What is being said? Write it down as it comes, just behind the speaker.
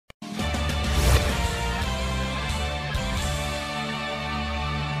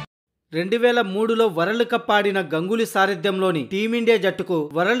2003లో world cup ఆడిన Ganguly సారథ్యంలోని team India జట్టుకు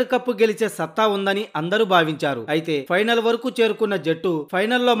world cup గెలిచే సత్తా ఉందని అందరూ భావించారు. అయితే ఫైనల్ వరకు చేరుకున్న జట్టు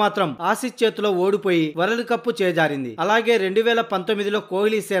ఫైనల్లో మాత్రం ఆసీస్ చేతిలో ఓడిపోయి వరల్డ్ కప్ చేజారింది. అలాగే 2019లో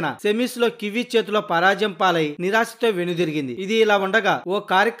కోహ్లీ సేన సెమీస్ లో కివీస్ చేతిలో పరాజయం పాలై నిరాశతో వెనుదిరిగింది. ఇది ఇలా ఉండగా ఓ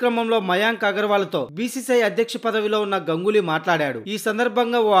కార్యక్రమంలో మయాంక్ అగర్వాల్ తో బీసీసీఐ అధ్యక్ష పదవిలో ఉన్న గంగూలీ మాట్లాడాడు. ఈ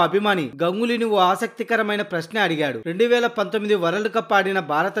సందర్భంగా ఓ అభిమాని గంగూలీని ఓ ఆసక్తికరమైన ప్రశ్న అడిగాడు. 2019 వరల్డ్ కప్ ఆడిన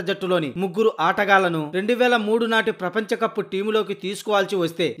భారత జట్టులో ముగ్గురు ఆటగాళ్లను 2003 నాటి ప్రపంచ కప్ టీములోకి తీసుకోవాల్సి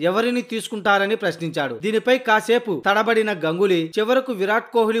వస్తే ఎవరిని తీసుకుంటారని ప్రశ్నించాడు. దీనిపై కాసేపు తడబడిన గంగూలీ చివరకు విరాట్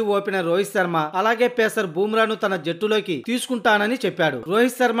కోహ్లీ ఓపెనర్ రోహిత్ శర్మ అలాగే పేసర్ బూమ్రాను తన జట్టులోకి తీసుకుంటానని చెప్పాడు.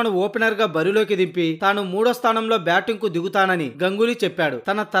 రోహిత్ శర్మను ఓపెనర్ గా బరిలోకి దింపి తాను 3వ స్థానంలో బ్యాటింగ్ కు దిగుతానని గంగూలీ చెప్పాడు.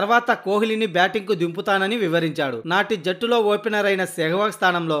 తన తర్వాత కోహ్లీని బ్యాటింగ్ కు దింపుతానని వివరించాడు. నాటి జట్టులో ఓపెనర్ అయిన సెహ్వాగ్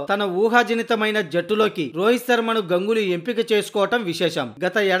స్థానంలో తన ఊహాజనితమైన జట్టులోకి రోహిత్ శర్మను గంగూలీ ఎంపిక చేసుకోవటం విశేషం.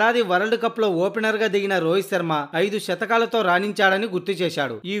 గత ఏడాది వరల్డ్ కప్ లో ఓపెనర్ గా దిగిన రోహిత్ శర్మ 5 శతకాలతో రాణించాడని గుర్తు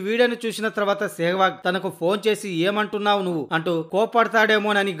చేశాడు. ఈ వీడియోను చూసిన తర్వాత సెహ్వాగ్ తనకు ఫోన్ చేసి ఏమంటున్నావు నువ్వు అంటూ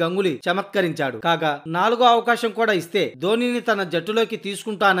కోపడతాడేమోనని గంగూలీ చమత్కరించాడు. కాగా 4వ అవకాశం కూడా ఇస్తే ధోనీని తన జట్టులోకి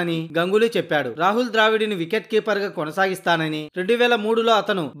తీసుకుంటానని గంగూలీ చెప్పాడు. రాహుల్ ద్రావిడ్ని వికెట్ కీపర్ గా కొనసాగిస్తానని 2003లో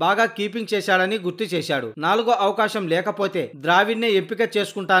అతను బాగా కీపింగ్ చేశాడని గుర్తు చేశాడు. 4వ అవకాశం లేకపోతే ద్రావిడ్నే ఎంపిక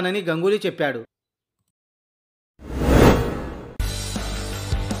చేసుకుంటానని గంగూలీ చెప్పాడు.